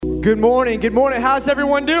Good morning. Good morning. How's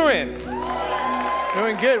everyone doing?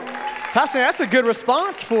 Doing good. Pastor, that's a good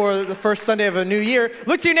response for the first Sunday of a new year.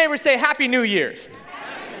 Look to your neighbor and say, Happy New Year's.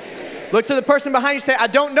 Happy New Year's. Look to the person behind you and say, I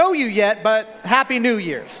don't know you yet, but Happy New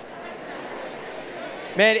Year's.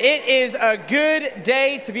 Man, it is a good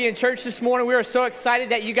day to be in church this morning. We are so excited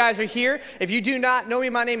that you guys are here. If you do not know me,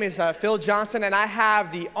 my name is Phil Johnson, and I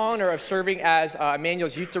have the honor of serving as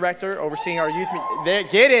Emmanuel's youth director, overseeing our youth.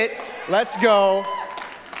 Get it? Let's go.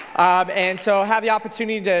 And so I have the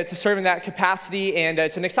opportunity to serve in that capacity, and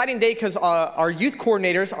it's an exciting day because our youth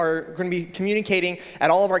coordinators are going to be communicating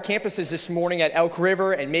at all of our campuses this morning at Elk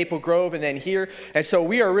River and Maple Grove and then here. And so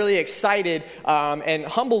we are really excited and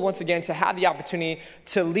humbled once again to have the opportunity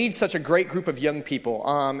to lead such a great group of young people.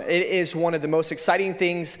 It is one of the most exciting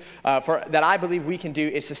things that I believe we can do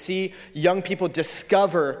is to see young people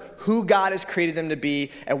discover who God has created them to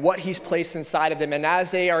be and what He's placed inside of them. And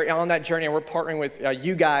as they are on that journey, and we're partnering with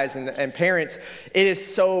you guys and parents, it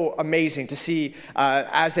is so amazing to see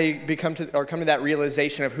as they come to that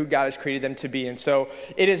realization of who God has created them to be. And so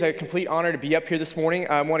it is a complete honor to be up here this morning.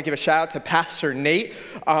 I want to give a shout out to Pastor Nate,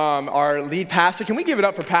 our lead pastor. Can we give it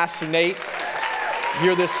up for Pastor Nate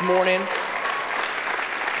here this morning?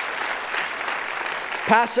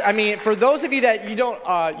 Pastor, for those of you that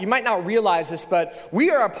you might not realize this, but we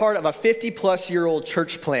are a part of a 50-plus-year-old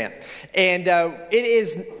church plant. And it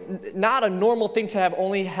is not a normal thing to have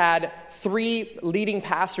only had 3 leading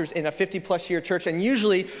pastors in a 50-plus-year church. And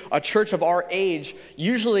usually a church of our age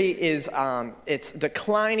usually is it's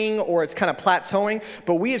declining or it's kind of plateauing.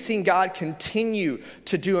 But we have seen God continue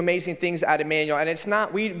to do amazing things at Emmanuel.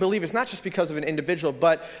 And we believe it's not just because of an individual,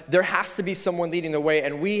 but there has to be someone leading the way.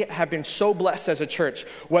 And we have been so blessed as a church,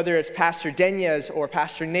 whether it's Pastor Denyes or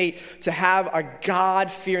Pastor Nate, to have a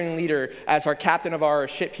God-fearing leader as our captain of our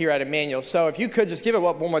ship here at Emmanuel. So if you could just give it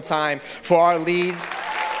up one more time for our lead,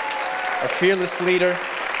 our fearless leader.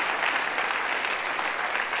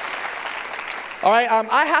 All right,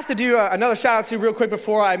 I have to do another shout out to you real quick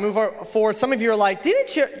before I move forward. Some of you are like,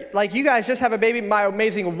 didn't you guys just have a baby? My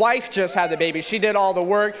amazing wife just had the baby. She did all the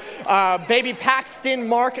work. Baby Paxton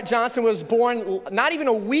Mark Johnson was born not even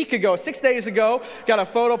a week ago, 6 days ago. Got a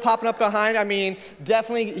photo popping up behind.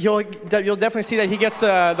 Definitely, you'll definitely see that he gets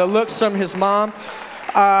the looks from his mom.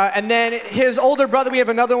 And then his older brother, we have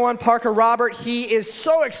another one, Parker Robert. He is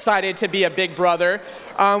so excited to be a big brother.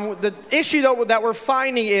 The issue, though, that we're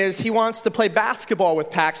finding is he wants to play basketball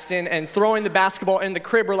with Paxton and throwing the basketball in the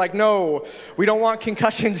crib. We're like, no, we don't want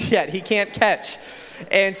concussions yet. He can't catch.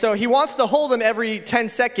 And so he wants to hold him every 10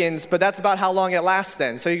 seconds, but that's about how long it lasts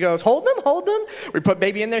then. So he goes, hold them. We put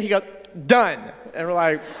baby in there. He goes, done. And we're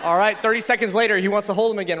like, all right, 30 seconds later, he wants to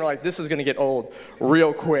hold him again. We're like, this is going to get old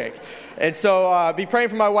real quick. And so be praying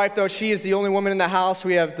for my wife, though. She is the only woman in the house.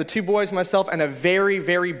 We have the 2 boys, myself, and a very,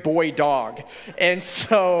 very boy dog. And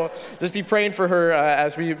so just be praying for her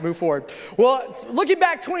as we move forward. Well, looking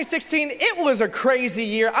back 2016, it was a crazy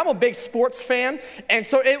year. I'm a big sports fan. And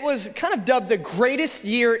so it was kind of dubbed the greatest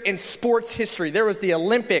year in sports history. There was the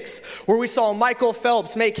Olympics, where we saw Michael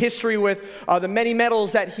Phelps make history with the many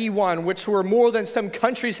medals that he won, which were more than some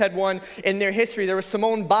countries had won in their history. There was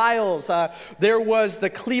Simone Biles. There was the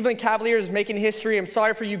Cleveland Cavaliers making history. I'm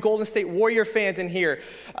sorry for you Golden State Warrior fans in here.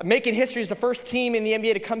 Making history as the first team in the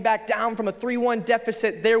NBA to come back down from a 3-1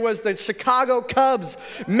 deficit. There was the Chicago Cubs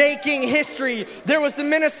making history. There was the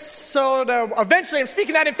Minnesota, eventually, I'm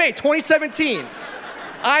speaking that in faith, 2017.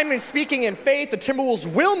 I'm speaking in faith. The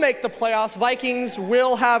Timberwolves will make the playoffs. Vikings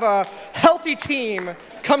will have a healthy team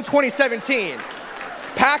come 2017.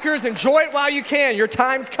 Packers, enjoy it while you can. Your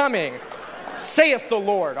time's coming, saith the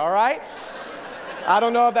Lord, all right? I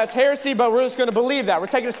don't know if that's heresy, but we're just going to believe that. We're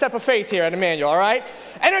taking a step of faith here at Emmanuel, all right?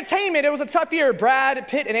 Entertainment, it was a tough year. Brad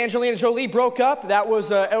Pitt and Angelina Jolie broke up. It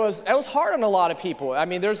was hard on a lot of people.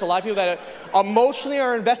 There's a lot of people that emotionally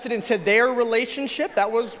are invested into their relationship.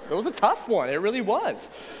 It was a tough one. It really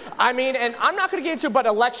was. And I'm not going to get into it, but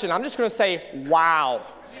election. I'm just going to say, wow.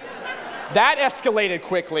 That escalated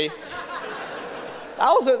quickly.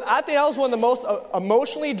 I think that was one of the most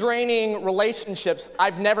emotionally draining relationships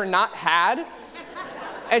I've never not had.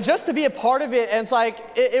 And just to be a part of it, and it's like,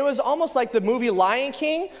 it was almost like the movie Lion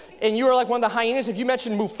King, and you were like one of the hyenas. If you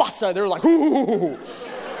mentioned Mufasa, they were like, ooh.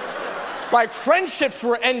 Like friendships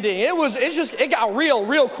were ending. It got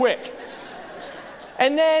real quick.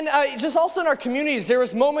 And then just also in our communities, there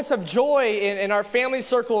was moments of joy in our family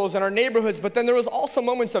circles and our neighborhoods, but then there was also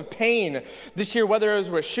moments of pain this year, whether it was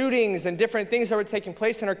with shootings and different things that were taking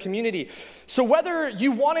place in our community. So whether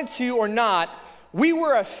you wanted to or not, we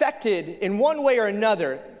were affected in one way or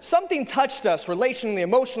another. Something touched us relationally,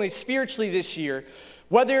 emotionally, spiritually this year.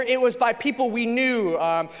 Whether it was by people we knew,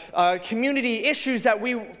 community issues that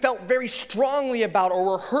we felt very strongly about or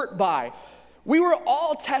were hurt by. We were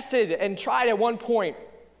all tested and tried at one point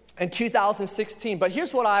in 2016. But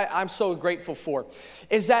here's what I'm so grateful for,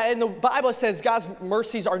 is that in the Bible it says God's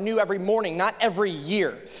mercies are new every morning, not every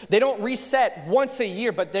year. They don't reset once a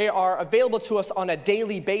year, but they are available to us on a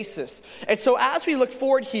daily basis. And so as we look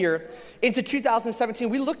forward here into 2017,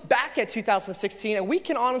 we look back at 2016 and we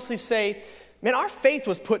can honestly say, man, our faith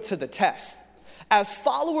was put to the test. As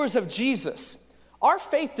followers of Jesus, our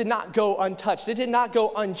faith did not go untouched. It did not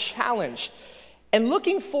go unchallenged. And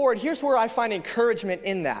looking forward, here's where I find encouragement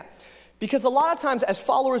in that. Because a lot of times as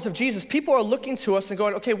followers of Jesus, people are looking to us and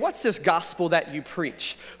going, okay, what's this gospel that you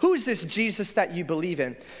preach? Who is this Jesus that you believe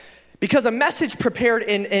in? Because a message prepared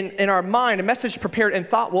in our mind, a message prepared in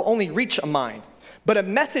thought will only reach a mind. But a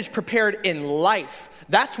message prepared in life,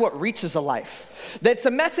 that's what reaches a life. That's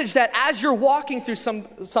a message that as you're walking through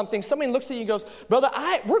something, somebody looks at you and goes, brother,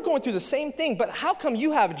 we're going through the same thing, but how come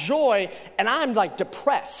you have joy and I'm like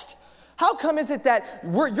depressed? How come is it that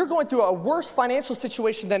you're going through a worse financial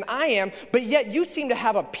situation than I am, but yet you seem to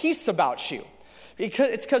have a peace about you?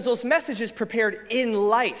 It's because those messages prepared in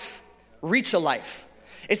life reach a life.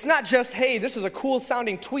 It's not just, hey, this is a cool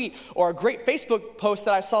sounding tweet or a great Facebook post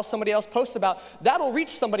that I saw somebody else post about. That'll reach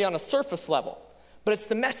somebody on a surface level. But it's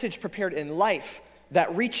the message prepared in life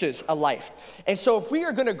that reaches a life. And so if we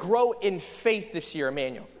are going to grow in faith this year,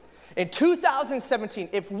 Emmanuel, in 2017,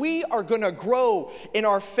 if we are going to grow in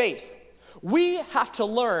our faith, we have to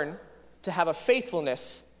learn to have a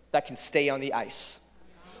faithfulness that can stay on the ice.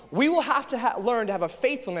 We will have to learn to have a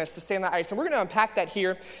faithfulness to stay on the ice. And we're going to unpack that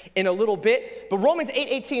here in a little bit. But Romans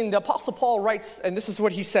 8:18, the Apostle Paul writes, and this is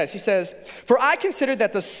what he says. He says, for I consider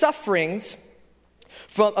that the sufferings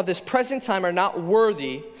of this present time are not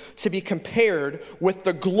worthy to be compared with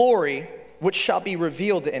the glory which shall be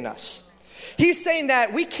revealed in us. He's saying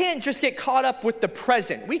that we can't just get caught up with the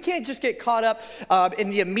present. We can't just get caught up in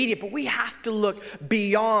the immediate, but we have to look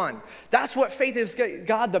beyond. That's what faith is.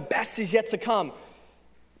 God, the best is yet to come.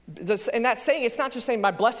 And that's saying, it's not just saying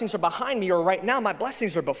my blessings are behind me or right now, my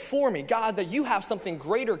blessings are before me. God, that you have something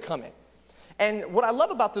greater coming. And what I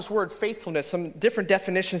love about this word faithfulness, some different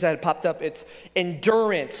definitions that had popped up, it's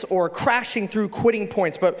endurance or crashing through quitting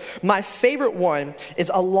points. But my favorite one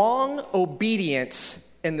is a long obedience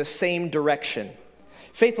in the same direction.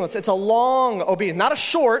 Faithfulness, it's a long obedience, not a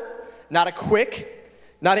short, not a quick,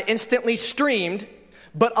 not an instantly streamed,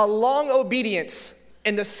 but a long obedience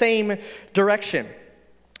in the same direction.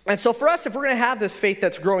 And so for us, if we're going to have this faith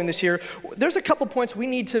that's growing this year, there's a couple points we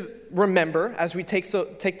need to remember as we take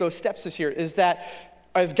those steps this year, is that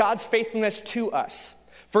as God's faithfulness to us.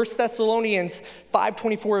 1 Thessalonians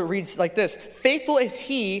 5:24 reads like this, faithful is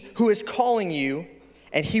he who is calling you,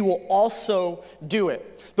 and he will also do it.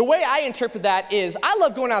 The way I interpret that is, I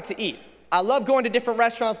love going out to eat. I love going to different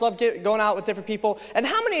restaurants, love going out with different people. And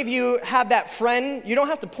how many of you have that friend, you don't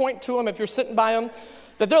have to point to them if you're sitting by them,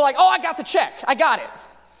 that they're like, oh, I got the check, I got it.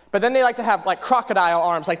 But then they like to have like crocodile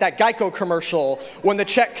arms, like that Geico commercial. When the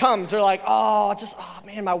check comes, they're like, oh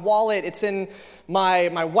man, my wallet, it's in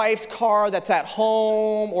my wife's car that's at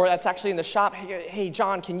home, or that's actually in the shop. Hey,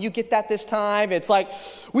 John, can you get that this time? It's like,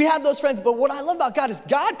 we have those friends, but what I love about God is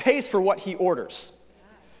God pays for what he orders.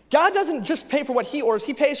 God doesn't just pay for what he orders,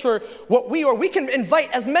 he pays for what we order. We can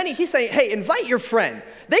invite as many, he's saying, hey, invite your friend.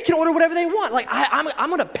 They can order whatever they want. Like, I'm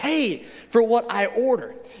gonna pay for what I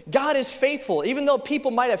order. God is faithful. Even though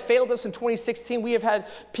people might have failed us in 2016, we have had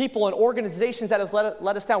people and organizations that has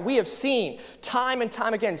let us down. We have seen time and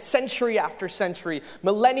time again, century after century,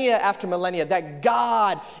 millennia after millennia, that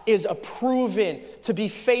God is proven to be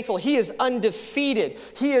faithful. He is undefeated.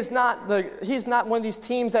 He is not one of these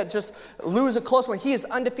teams that just lose a close one. He is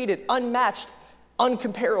undefeated, unmatched,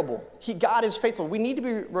 uncomparable. God is faithful. We need to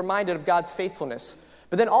be reminded of God's faithfulness.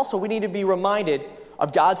 But then also we need to be reminded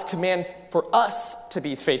of God's command for us to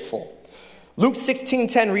be faithful. Luke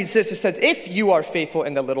 16:10 reads this. It says, if you are faithful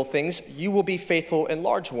in the little things, you will be faithful in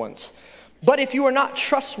large ones. But if you are not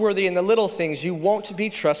trustworthy in the little things, you won't be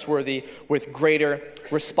trustworthy with greater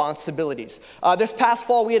responsibilities. This past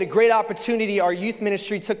fall, we had a great opportunity. Our youth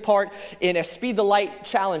ministry took part in a Speed the Light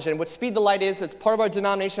challenge. And what Speed the Light is, it's part of our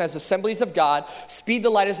denomination as Assemblies of God. Speed the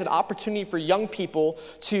Light is an opportunity for young people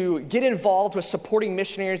to get involved with supporting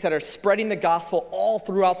missionaries that are spreading the gospel all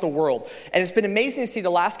throughout the world. And it's been amazing to see the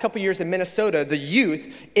last couple years in Minnesota, the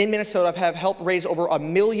youth in Minnesota have helped raise over $1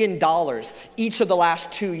 million each of the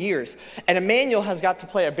last 2 years. And Emmanuel has got to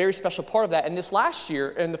play a very special part of that. And this last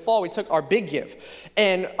year, in the fall, we took our big give.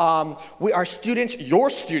 And our students, your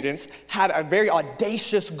students, had a very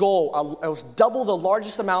audacious goal. It was double the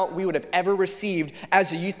largest amount we would have ever received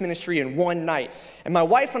as a youth ministry in one night. And my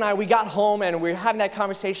wife and I, we got home and we were having that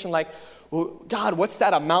conversation like, well, God, what's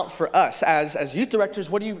that amount for us? As youth directors,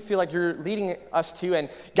 what do you feel like you're leading us to? And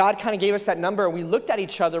God kind of gave us that number, and we looked at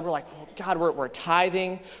each other. We're like, well, God, we're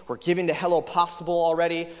tithing. We're giving to Hello Possible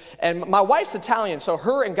already. And my wife's Italian, so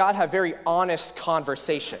her and God have very honest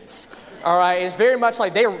conversations. All right, it's very much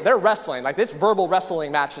like they're wrestling, like this verbal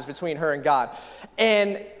wrestling matches between her and God.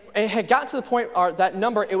 And it had gotten to the point, that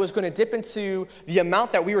number, it was going to dip into the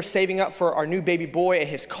amount that we were saving up for our new baby boy and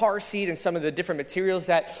his car seat and some of the different materials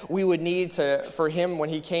that we would need for him when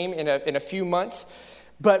he came in a few months.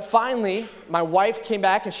 But finally, my wife came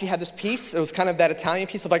back and she had this piece. It was kind of that Italian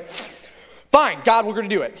piece of like, fine, God, we're going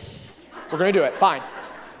to do it. We're going to do it, fine.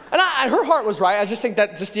 And her heart was right. I just think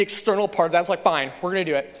that just the external part of that was like, fine, we're going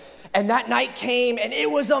to do it. And that night came, and it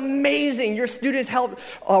was amazing. Your students helped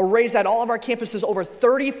raise at all of our campuses over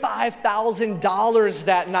 $35,000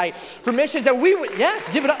 that night for missions. And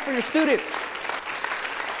give it up for your students.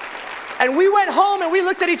 And we went home, and we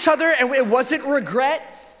looked at each other, and it wasn't regret,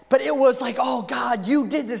 but it was like, oh, God, you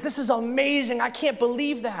did this. This is amazing. I can't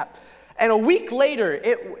believe that. And a week later,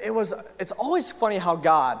 it's always funny how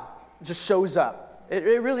God just shows up.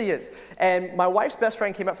 It really is. And my wife's best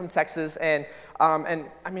friend came up from Texas, and I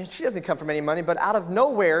mean, she doesn't come from any money, but out of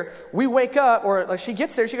nowhere, we wake up, or like she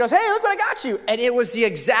gets there, she goes, hey, look what I got you. And it was the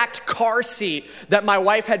exact car seat that my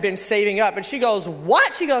wife had been saving up. And she goes,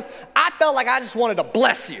 what? She goes, I felt like I just wanted to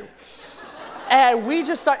bless you. And we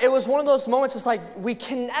just thought, it was one of those moments, it's like, we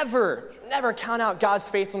can never count out God's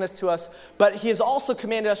faithfulness to us, but he has also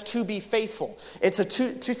commanded us to be faithful. It's a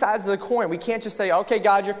two sides of the coin. We can't just say, okay,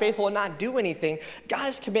 God, you're faithful and not do anything. God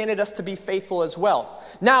has commanded us to be faithful as well.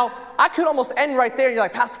 Now, I could almost end right there. You're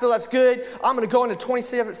like, Pastor Phil, that's good. I'm going to go into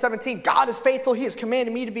 2017. God is faithful. He has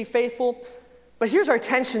commanded me to be faithful. But here's our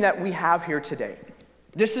tension that we have here today.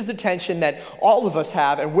 This is the tension that all of us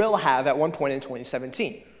have and will have at one point in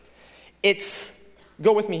 2017.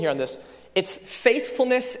 Go with me here on this. It's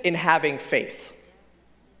faithfulness in having faith.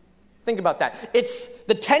 Think about that. It's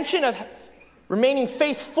the tension of remaining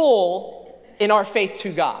faithful in our faith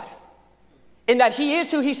to God. In that he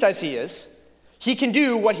is who he says he is. He can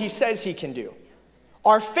do what he says he can do.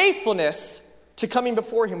 Our faithfulness to coming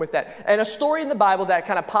before him with that. And a story in the Bible that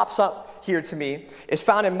kind of pops up here to me is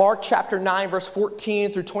found in Mark chapter 9, verse 14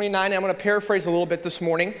 through 29. I'm going to paraphrase a little bit this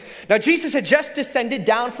morning. Now, Jesus had just descended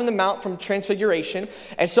down from the mount from Transfiguration.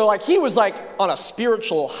 And so he was on a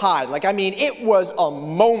spiritual high. It was a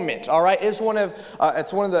moment, all right? It's one of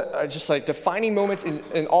the defining moments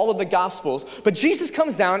in all of the Gospels. But Jesus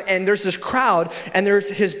comes down and there's this crowd and there's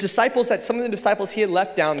his disciples, some of the disciples he had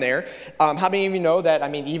left down there. How many of you know that,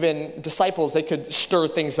 even disciples, they could stir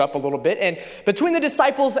things up a little bit. And between the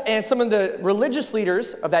disciples and some of the religious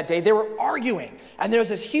leaders of that day, they were arguing. And there was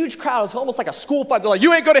this huge crowd. It was almost like a school fight. They're like,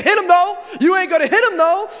 you ain't going to hit him, though. You ain't going to hit him,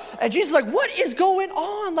 though. And Jesus is like, what is going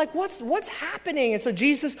on? What's happening? And so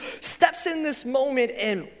Jesus steps in this moment,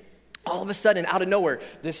 and all of a sudden, out of nowhere,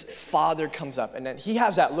 this father comes up. And then he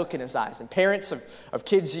has that look in his eyes. And parents of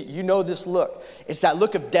kids, you know this look. It's that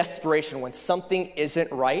look of desperation when something isn't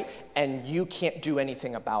right and you can't do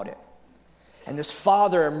anything about it. And this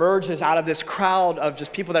father emerges out of this crowd of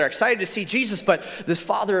just people that are excited to see Jesus, but this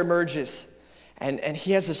father emerges, and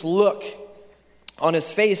he has this look on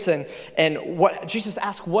his face, and what Jesus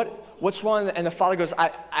asks, what's wrong? And the father goes,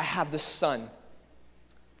 I have this son.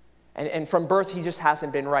 And from birth, he just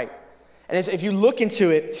hasn't been right. And if you look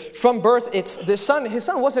into it, from birth, it's this son. His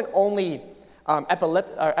son wasn't only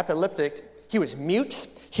epileptic, he was mute,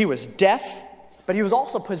 he was deaf, but he was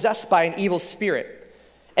also possessed by an evil spirit.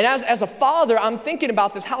 And as a father, I'm thinking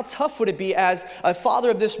about this. How tough would it be as a father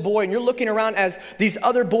of this boy, and you're looking around as these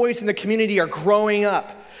other boys in the community are growing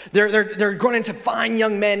up. They're growing into fine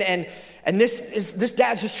young men, and this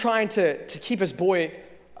dad's just trying to keep his boy.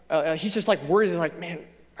 He's just worried, man,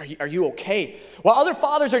 are you okay? While other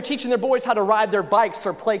fathers are teaching their boys how to ride their bikes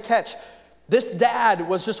or play catch, this dad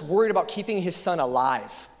was just worried about keeping his son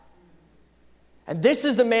alive. And this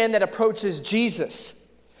is the man that approaches Jesus,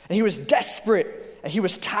 and he was desperate. And he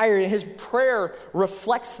was tired, and his prayer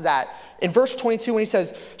reflects that. In verse 22, when he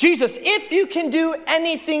says, Jesus, if you can do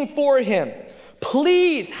anything for him,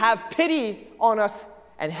 please have pity on us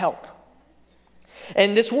and help.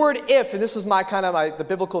 And this word if, and this is my the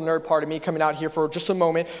biblical nerd part of me coming out here for just a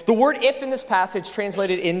moment. The word if in this passage,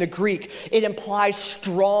 translated in the Greek, it implies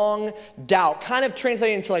strong doubt. Kind of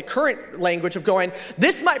translated into current language of going,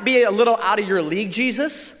 this might be a little out of your league,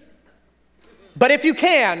 Jesus. But if you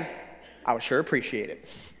can, I would sure appreciate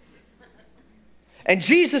it. And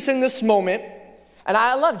Jesus in this moment, and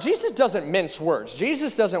I love, Jesus doesn't mince words.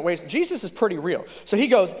 Jesus doesn't waste, Jesus is pretty real. So he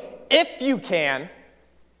goes, if you can,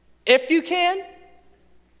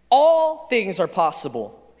 all things are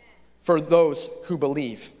possible for those who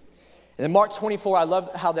believe. And in Mark 24, I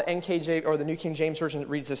love how the NKJ or the New King James Version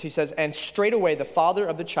reads this. He says, and straightaway the father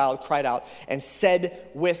of the child cried out and said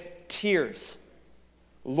with tears,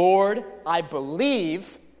 Lord, I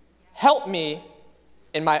believe, help me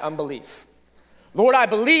in my unbelief. Lord, I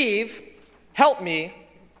believe, help me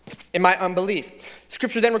in my unbelief.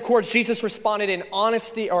 Scripture then records Jesus responded in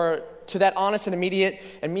honesty, or to that honest and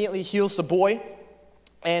immediately heals the boy.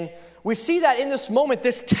 And we see that in this moment,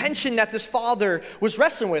 this tension that this father was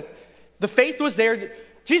wrestling with. The faith was there.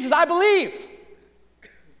 Jesus, I believe.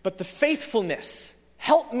 But the faithfulness,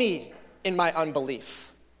 help me in my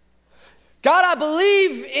unbelief. God, I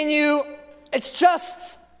believe in you. It's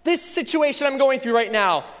just this situation I'm going through right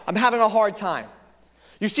now. I'm having a hard time.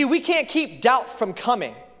 You see, we can't keep doubt from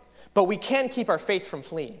coming, but we can keep our faith from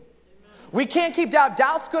fleeing. We can't keep doubt.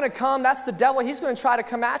 Doubt's going to come. That's the devil. He's going to try to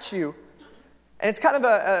come at you. And it's kind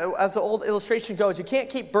of as the old illustration goes, you can't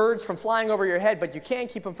keep birds from flying over your head, but you can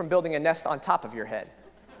keep them from building a nest on top of your head.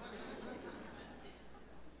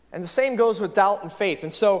 And the same goes with doubt and faith.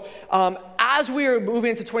 And so as we are moving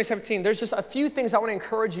into 2017, there's just a few things I want to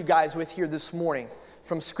encourage you guys with here this morning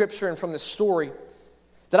from Scripture and from the story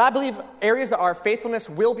that I believe areas that our faithfulness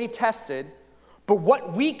will be tested, but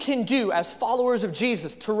what we can do as followers of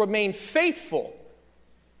Jesus to remain faithful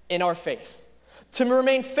in our faith, to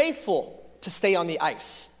remain faithful to stay on the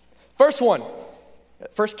ice.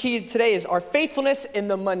 First key today is our faithfulness in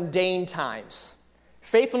the mundane times.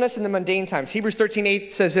 Faithfulness in the mundane times. Hebrews 13:8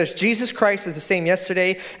 says this, Jesus Christ is the same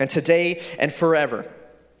yesterday and today and forever.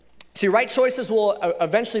 See, right choices will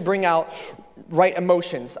eventually bring out right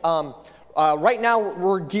emotions. Right now,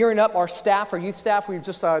 we're gearing up our staff, our youth staff. We've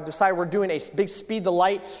just decided we're doing a big Speed the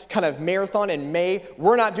Light kind of marathon in May.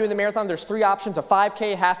 We're not doing the marathon. There's 3 options, a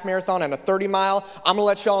 5K, half marathon, and a 30-mile. I'm going to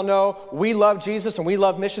let y'all know we love Jesus and we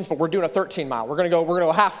love missions, but we're doing a 13-mile. We're going to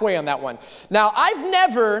go halfway on that one. Now, I've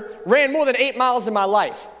never ran more than 8 miles in my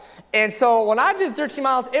life. And so when I did 13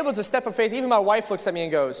 miles, it was a step of faith. Even my wife looks at me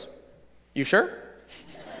and goes, you sure?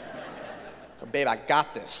 Babe, I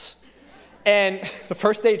got this. And the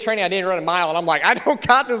first day of training, I didn't run a mile, and I'm like, I don't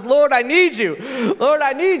got this. Lord, I need you. Lord,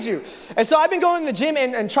 I need you. And so I've been going to the gym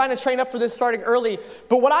and trying to train up for this starting early.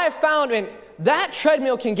 But what I have found, and that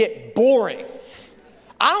treadmill can get boring.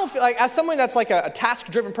 I don't feel like, as someone that's like a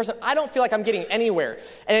task-driven person, I don't feel like I'm getting anywhere.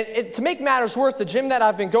 And to make matters worse, the gym that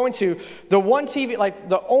I've been going to, the one TV, like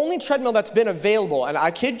the only treadmill that's been available, and I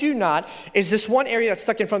kid you not, is this one area that's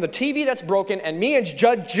stuck in front of the TV that's broken, and me and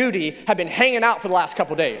Judge Judy have been hanging out for the last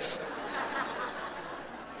couple days.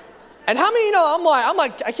 And how many of you know, I'm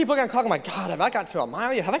like, I keep looking at the clock, I'm like, God, have I got to a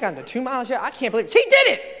mile yet? Have I gotten to 2 miles yet? I can't believe it. He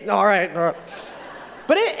did it! All right.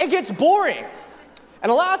 But it gets boring.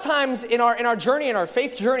 And a lot of times in our journey, in our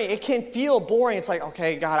faith journey, it can feel boring. It's like,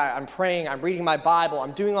 okay, God, I'm praying, I'm reading my Bible,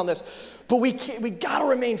 I'm doing all this. But we gotta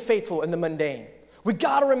remain faithful in the mundane. We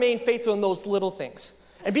gotta remain faithful in those little things.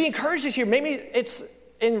 And be encouraged this year. Maybe it's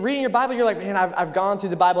in reading your Bible, you're like, man, I've gone through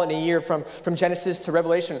the Bible in a year from Genesis to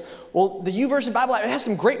Revelation. Well, the YouVersion Bible, it has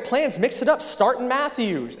some great plans. Mix it up. Start in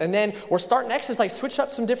Matthew. And then we're starting Exodus, like switch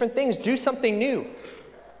up some different things. Do something new.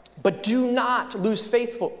 But do not lose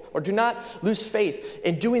faith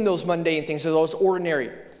in doing those mundane things or those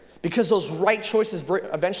ordinary. Because those right choices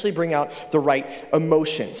eventually bring out the right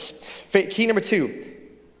emotions. Key number 2,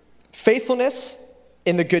 faithfulness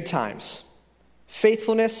in the good times.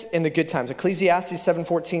 Faithfulness in the good times. Ecclesiastes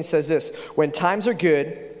 7:14 says this, when times are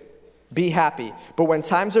good, be happy. But when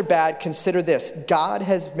times are bad, consider this, God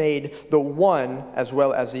has made the one as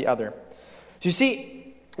well as the other. You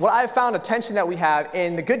see, what I've found a tension that we have,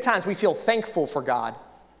 in the good times we feel thankful for God,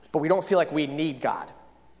 but we don't feel like we need God.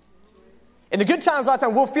 In the good times, a lot of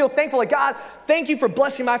times we'll feel thankful, like, God, thank you for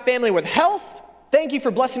blessing my family with health. Thank you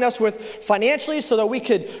for blessing us with financially so that we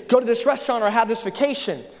could go to this restaurant or have this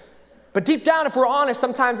vacation. But deep down, if we're honest,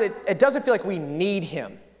 sometimes it doesn't feel like we need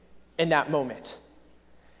him in that moment.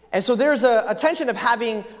 And so there's a tension of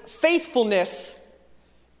having faithfulness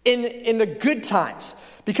in the good times.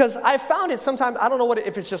 Because I found it sometimes, I don't know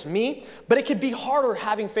if it's just me, but it can be harder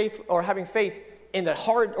having faith in the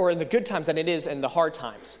hard or in the good times than it is in the hard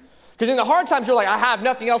times. Because in the hard times, you're like, I have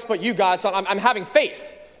nothing else but you, God, so I'm having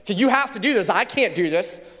faith. So you have to do this. I can't do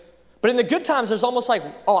this. But in the good times, there's almost like,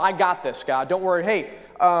 oh, I got this, God. Don't worry. Hey,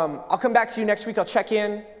 I'll come back to you next week. I'll check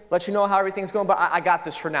in, let you know how everything's going, but I got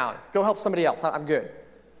this for now. Go help somebody else. I'm good.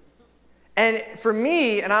 And for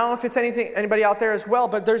me, and I don't know if it's anybody out there as well,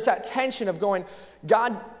 but there's that tension of going,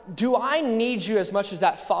 God, do I need you as much as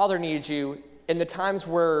that father needs you in the times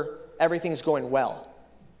where everything's going well?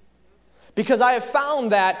 Because I have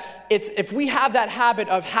found that if we have that habit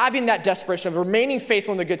of having that desperation, of remaining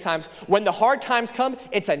faithful in the good times, when the hard times come,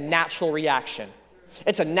 it's a natural reaction.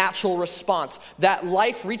 It's a natural response. That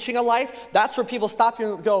life, reaching a life, that's where people stop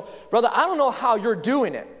you and go, brother, I don't know how you're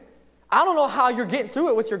doing it. I don't know how you're getting through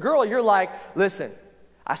it with your girl. You're like, listen,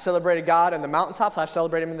 I celebrated God in the mountaintops. I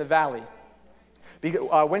celebrate him in the valley.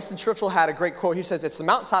 Winston Churchill had a great quote. He says, it's the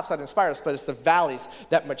mountaintops that inspire us, but it's the valleys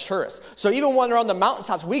that mature us. So even when we're on the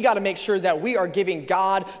mountaintops, we got to make sure that we are giving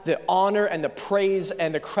God the honor and the praise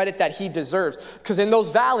and the credit that he deserves. Because in those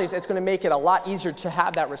valleys, it's going to make it a lot easier to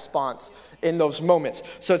have that response in those moments.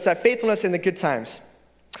 So it's that faithfulness in the good times.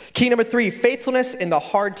 Key number 3, faithfulness in the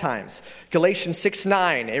hard times. Galatians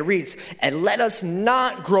 6:9, it reads, and let us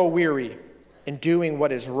not grow weary in doing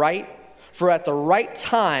what is right, for at the right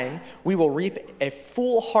time we will reap a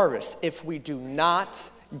full harvest if we do not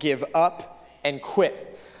give up and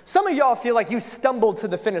quit. Some of y'all feel like you stumbled to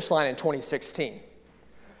the finish line in 2016.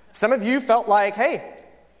 Some of you felt like, hey,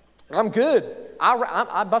 I'm good.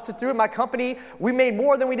 I busted through at my company. We made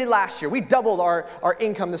more than we did last year. We doubled our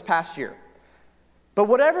income this past year. But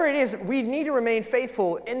whatever it is, we need to remain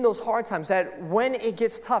faithful in those hard times, that when it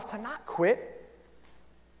gets tough, to not quit.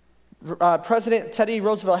 President Teddy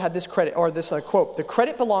Roosevelt had this quote, the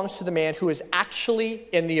credit belongs to the man who is actually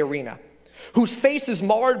in the arena, whose face is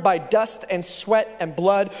marred by dust and sweat and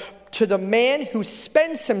blood, to the man who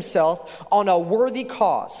spends himself on a worthy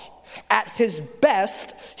cause. At his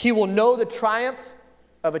best, he will know the triumph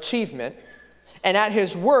of achievement, and at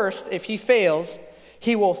his worst, if he fails,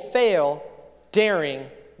 he will fail daring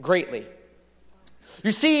greatly.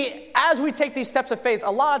 You see, as we take these steps of faith, a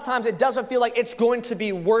lot of times it doesn't feel like it's going to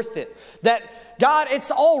be worth it. That, God,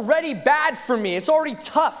 it's already bad for me. It's already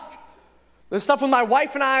tough. The stuff with my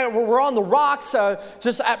wife and I, we're on the rocks,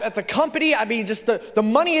 just at the company. I mean, just the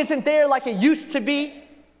money isn't there like it used to be.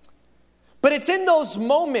 But it's in those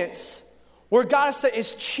moments where God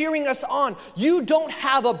is cheering us on. You don't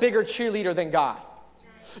have a bigger cheerleader than God.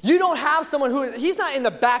 You don't have someone he's not in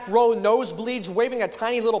the back row, nosebleeds, waving a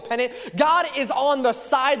tiny little pennant. God is on the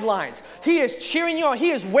sidelines. He is cheering you on.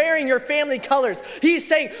 He is wearing your family colors. He's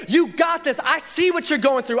saying, you got this. I see what you're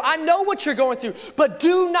going through. I know what you're going through, but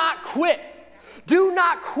do not quit. Do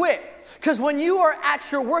not quit. Because when you are at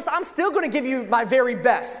your worst, I'm still going to give you my very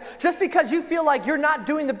best. Just because you feel like you're not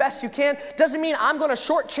doing the best you can doesn't mean I'm going to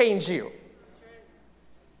shortchange you.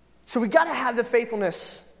 So we got to have the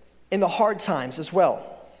faithfulness in the hard times as well.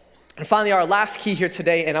 And finally, our last key here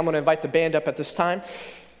today, and I'm going to invite the band up at this time.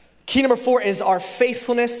 Key number 4 is our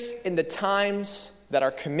faithfulness in the times that our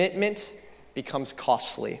commitment becomes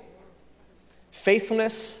costly.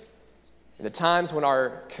 Faithfulness in the times when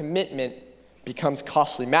our commitment becomes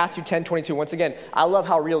costly. Matthew 10:22, once again, I love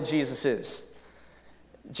how real Jesus is.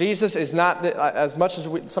 Jesus is not, as much as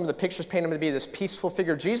some of the pictures paint him to be, this peaceful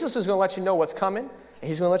figure. Jesus is going to let you know what's coming, and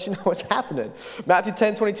he's going to let you know what's happening. Matthew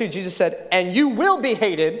 10:22, Jesus said, and you will be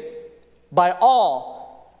hated by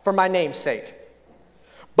all for my name's sake.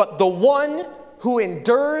 But the one who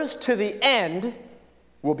endures to the end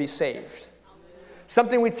will be saved.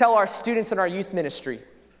 Something we tell our students in our youth ministry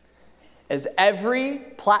is every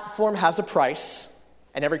platform has a price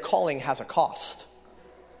and every calling has a cost.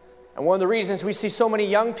 And one of the reasons we see so many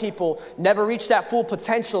young people never reach that full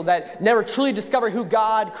potential, that never truly discover who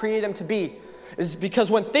God created them to be, is because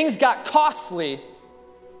when things got costly,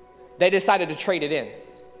 they decided to trade it in.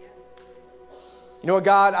 You know what,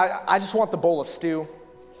 God, I just want the bowl of stew.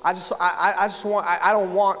 I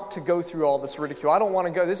don't want to go through all this ridicule. I don't want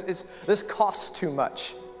to go, this costs too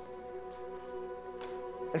much.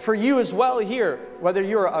 And for you as well here, whether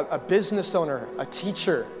you're a business owner, a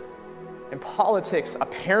teacher, in politics, a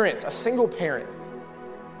parent, a single parent,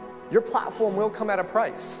 your platform will come at a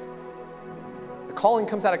price. The calling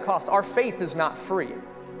comes at a cost. Our faith is not free.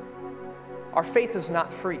 Our faith is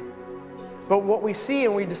not free. But what we see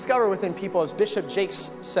and we discover within people, as Bishop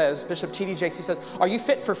Jakes says, Bishop T.D. Jakes, he says, are you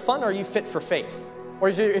fit for fun or are you fit for faith? Or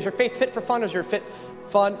is your faith fit for fun or is your fit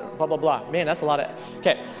fun, blah, blah, blah. Man, that's a lot of,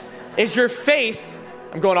 okay. Is your faith,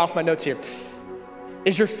 I'm going off my notes here.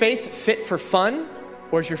 Is your faith fit for fun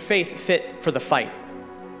or is your faith fit for the fight?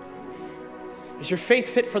 Is your faith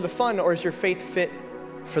fit for the fun or is your faith fit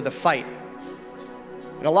for the fight?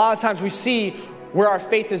 And a lot of times we see where our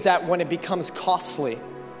faith is at when it becomes costly.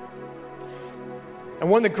 And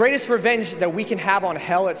one of the greatest revenge that we can have on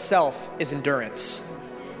hell itself is endurance.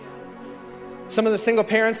 Some of the single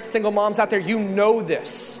parents, single moms out there, you know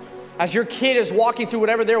this. as your kid is walking through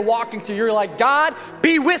whatever they're walking through, you're like, God,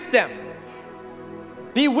 be with them.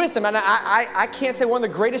 Be with them. And I can't say one of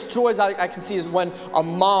the greatest joys I can see is when a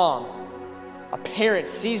mom, a parent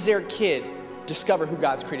sees their kid discover who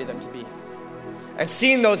God's created them to be. And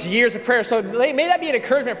seeing those years of prayer. So may that be an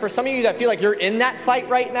encouragement for some of you that feel like you're in that fight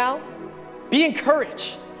right now. Be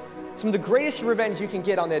encouraged. Some of the greatest revenge you can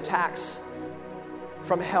get on the attacks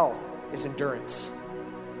from hell is endurance.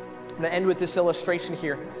 I'm going to end with this illustration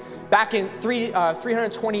here. Back in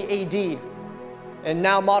 320 AD, and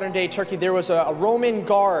now modern day Turkey, there was a Roman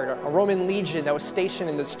guard, a Roman legion that was stationed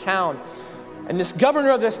in this town. And this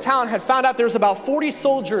governor of this town had found out there was about 40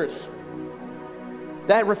 soldiers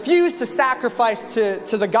that refused to sacrifice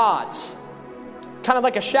to the gods. Kind of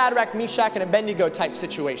like a Shadrach, Meshach, and Abednego type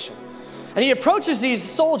situation. And he approaches these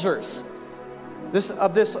soldiers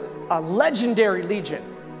of this legendary legion.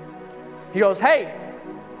 He goes, hey,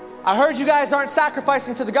 I heard you guys aren't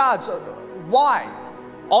sacrificing to the gods. Why?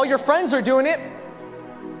 All your friends are doing it.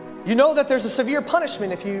 You know that there's a severe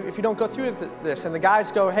punishment if you don't go through this. And the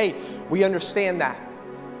guys go, hey, we understand that.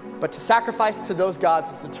 But to sacrifice to those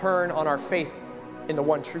gods is to turn on our faith in the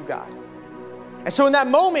one true God. And so in that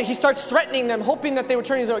moment, he starts threatening them, hoping that they would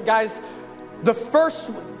turn. He's like, guys,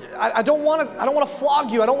 I don't want to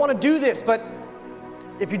flog you. I don't want to do this. But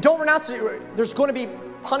if you don't renounce it, there's going to be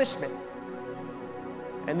punishment.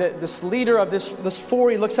 And this leader of this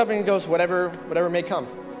 40 looks up and he goes, whatever may come.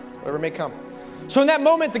 Whatever may come. So in that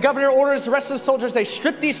moment, the governor orders the rest of the soldiers, they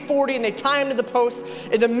strip these 40 and they tie them to the post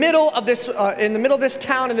in the middle of this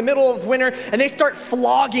town, in the middle of winter, and they start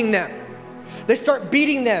flogging them. They start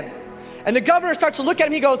beating them. And the governor starts to look at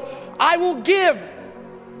him, he goes, I'll give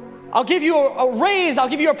you a raise, I'll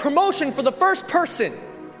give you a promotion for the first person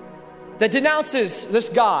that denounces this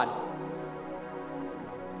God.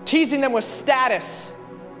 Teasing them with status,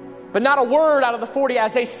 but not a word out of the 40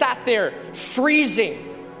 as they sat there freezing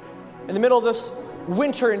in the middle of this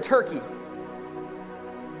winter in Turkey.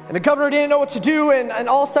 And the governor didn't know what to do, and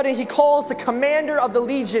all of a sudden he calls the commander of the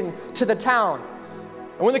legion to the town.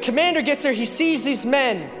 And when the commander gets there, he sees these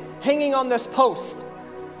men hanging on this post.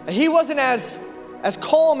 And he wasn't as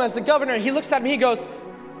calm as the governor. He looks at him, he goes,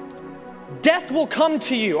 death will come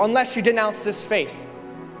to you unless you denounce this faith.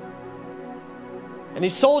 And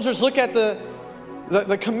these soldiers look at the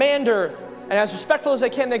commander, and as respectful as they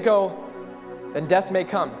can, they go, then death may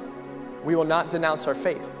come. We will not denounce our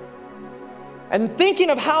faith. And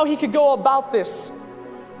thinking of how he could go about this,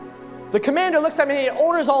 the commander looks at me and he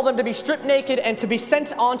orders all of them to be stripped naked and to be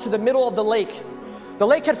sent onto the middle of the lake. The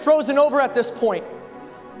lake had frozen over at this point.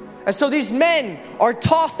 And so these men are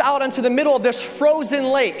tossed out onto the middle of this frozen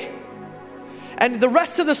lake. And the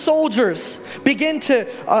rest of the soldiers begin to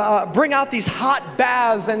bring out these hot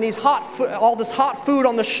baths and all this hot food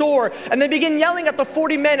on the shore. And they begin yelling at the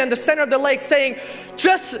 40 men in the center of the lake saying,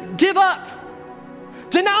 just give up.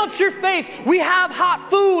 Denounce your faith. We have hot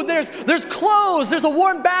food. There's clothes. There's a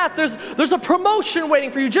warm bath. There's a promotion waiting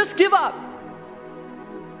for you. Just give up.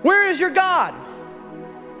 Where is your God?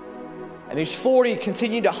 And these 40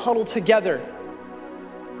 continue to huddle together.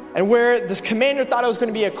 And where this commander thought it was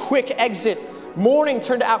going to be a quick exit, morning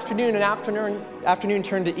turned to afternoon, and afternoon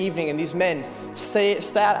turned to evening, and these men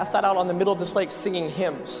sat out on the middle of this lake singing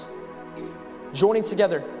hymns, joining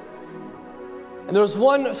together. And there was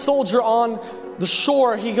one soldier on the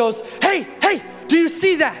shore. He goes, hey, do you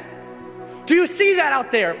see that? Do you see that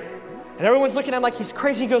out there? And everyone's looking at him like he's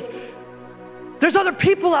crazy. He goes, there's other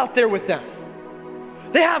people out there with them.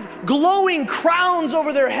 They have glowing crowns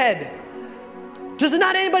over their head. Does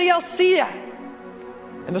not anybody else see that?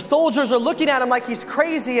 And the soldiers are looking at him like he's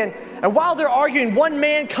crazy. And while they're arguing, one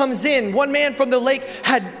man comes in. One man from the lake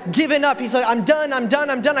had given up. He's like, I'm done.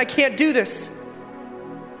 I can't do this.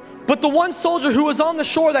 But the one soldier who was on the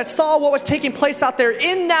shore that saw what was taking place out there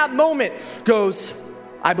in that moment goes,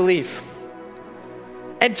 I believe.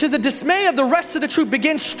 And to the dismay of the rest of the troop,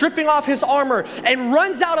 begins stripping off his armor and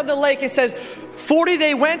runs out of the lake and says, 40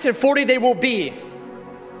 they went and 40 they will be.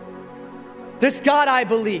 This God I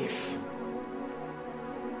believe.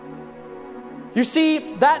 You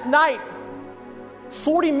see, that night,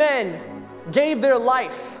 40 men gave their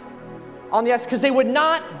life on the ice because they would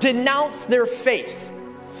not denounce their faith.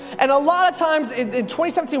 And a lot of times in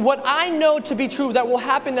 2017, what I know to be true that will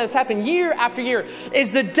happen, that has happened year after year,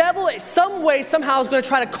 is the devil some way, somehow is going to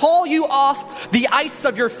try to call you off the ice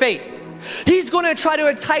of your faith. He's going to try to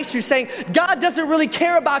entice you saying, God doesn't really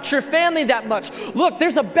care about your family that much. Look,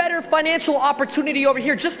 there's a better financial opportunity over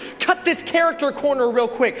here. Just cut this character corner real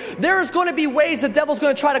quick. There's going to be ways the devil's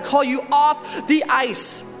going to try to call you off the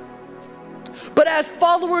ice. But as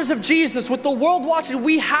followers of Jesus, with the world watching,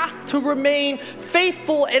 we have to remain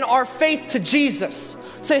faithful in our faith to Jesus,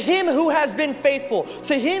 to him who has been faithful,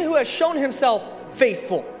 to him who has shown himself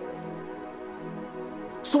faithful.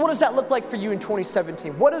 So what does that look like for you in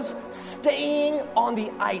 2017? What does staying on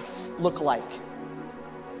the ice look like?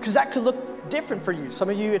 Because that could look different for you. Some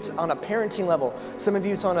of you, it's on a parenting level. Some of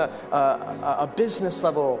you, it's on a business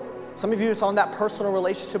level. Some of you, it's on that personal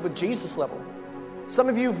relationship with Jesus level. Some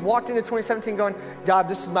of you have walked into 2017 going, God,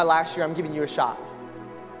 this is my last year. I'm giving you a shot.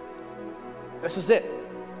 This is it.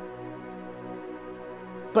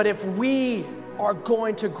 But if we are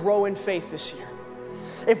going to grow in faith this year,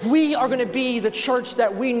 if we are going to be the church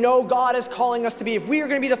that we know God is calling us to be, if we are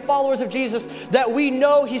going to be the followers of Jesus that we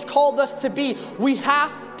know he's called us to be, we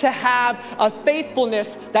have to have a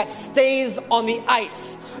faithfulness that stays on the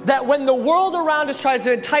ice. That when the world around us tries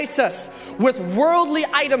to entice us with worldly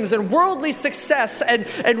items and worldly success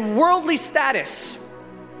and worldly status,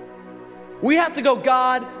 we have to go,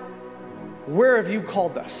 God, where have you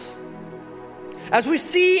called us? As we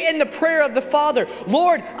see in the prayer of the Father,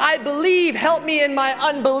 Lord, I believe, help me in my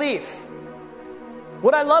unbelief.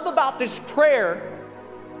 What I love about this prayer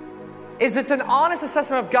is it's an honest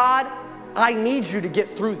assessment of, God, I need you to get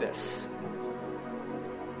through this.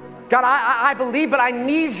 God, I believe, but I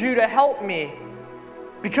need you to help me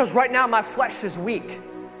because right now my flesh is weak.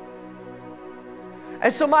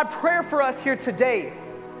 And so my prayer for us here today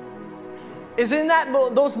is in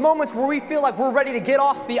those moments where we feel like we're ready to get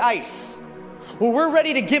off the ice, where we're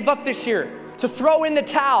ready to give up this year, to throw in the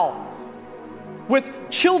towel, with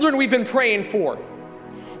children we've been praying for,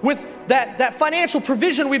 with that financial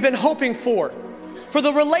provision we've been hoping for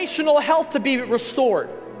the relational health to be restored.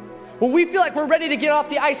 When we feel like we're ready to get off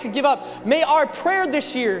the ice and give up, may our prayer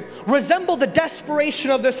this year resemble the desperation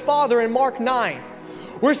of this father in Mark 9,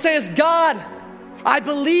 where it says, God, I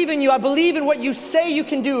believe in you. I believe in what you say you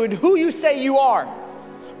can do and who you say you are.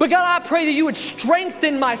 But God, I pray that you would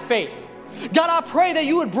strengthen my faith. God, I pray that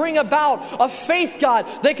you would bring about a faith, God,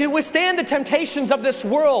 that can withstand the temptations of this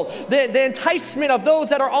world, the enticement of those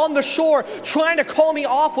that are on the shore trying to call me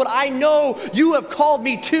off what I know you have called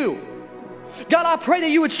me to. God, I pray that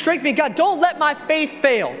you would strengthen me. God, don't let my faith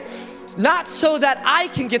fail. Not so that I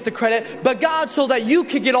can get the credit, but God, so that you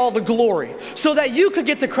could get all the glory, so that you could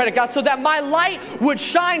get the credit, God, so that my light would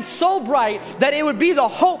shine so bright that it would be the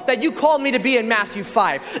hope that you called me to be in Matthew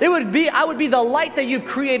 5. I would be the light that you've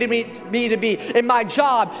created me to be in my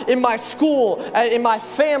job, in my school, in my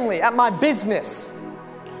family, at my business.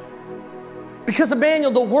 Because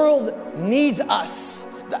Emmanuel, the world needs us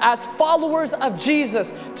as followers of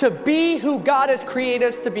Jesus to be who God has created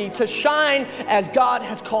us to be, to shine as God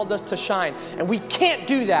has called us to shine. And we can't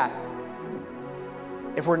do that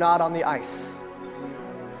if we're not on the ice.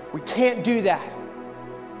 We can't do that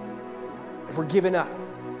if we're giving up.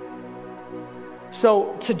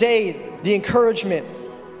 So today, the encouragement,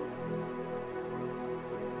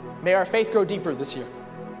 may our faith grow deeper this year.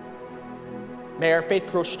 May our faith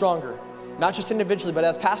grow stronger. Not just individually, but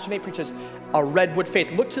as Pastor Nate preaches, a redwood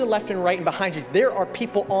faith. Look to the left and right and behind you. There are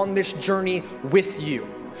people on this journey with you.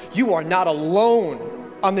 You are not alone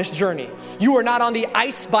on this journey. You are not on the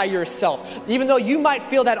ice by yourself. Even though you might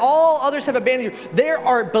feel that all others have abandoned you, there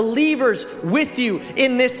are believers with you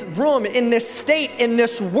in this room, in this state, in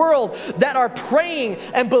this world that are praying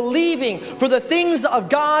and believing for the things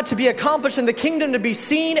of God to be accomplished in the kingdom, to be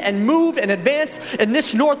seen and moved and advanced in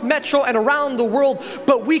this North Metro and around the world.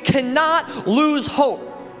 But we cannot lose hope.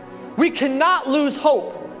 We cannot lose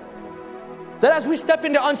hope. That as we step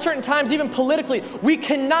into uncertain times, even politically, we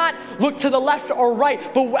cannot look to the left or right.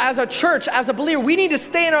 But as a church, as a believer, we need to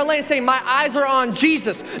stay in our lane saying, my eyes are on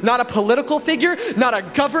Jesus. Not a political figure, not a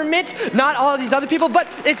government, not all these other people, but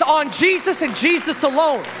it's on Jesus and Jesus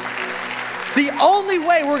alone. The only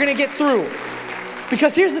way we're going to get through.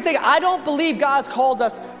 Because here's the thing, I don't believe God's called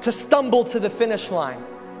us to stumble to the finish line.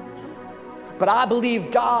 But I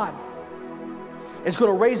believe God is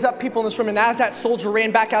going to raise up people in this room. And as that soldier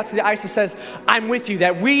ran back out to the ice, it says, I'm with you.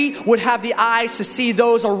 That we would have the eyes to see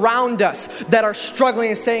those around us that are struggling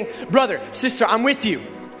and saying, brother, sister, I'm with you.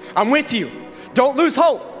 I'm with you. Don't lose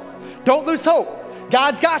hope. Don't lose hope.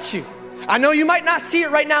 God's got you. I know you might not see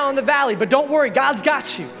it right now in the valley, but don't worry, God's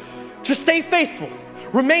got you. Just stay faithful.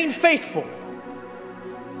 Remain faithful.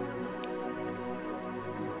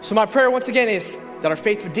 So my prayer once again is that our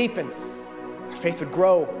faith would deepen, our faith would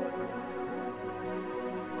grow,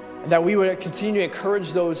 and that we would continue to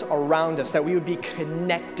encourage those around us, that we would be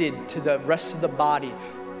connected to the rest of the body,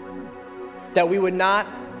 that we would not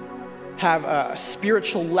have a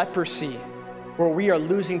spiritual leprosy where we are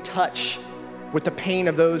losing touch with the pain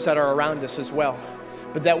of those that are around us as well.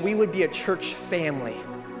 but that we would be a church family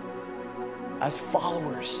as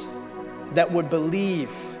followers that would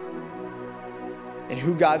believe in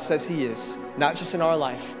who God says he is, not just in our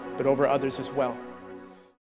life, but over others as well.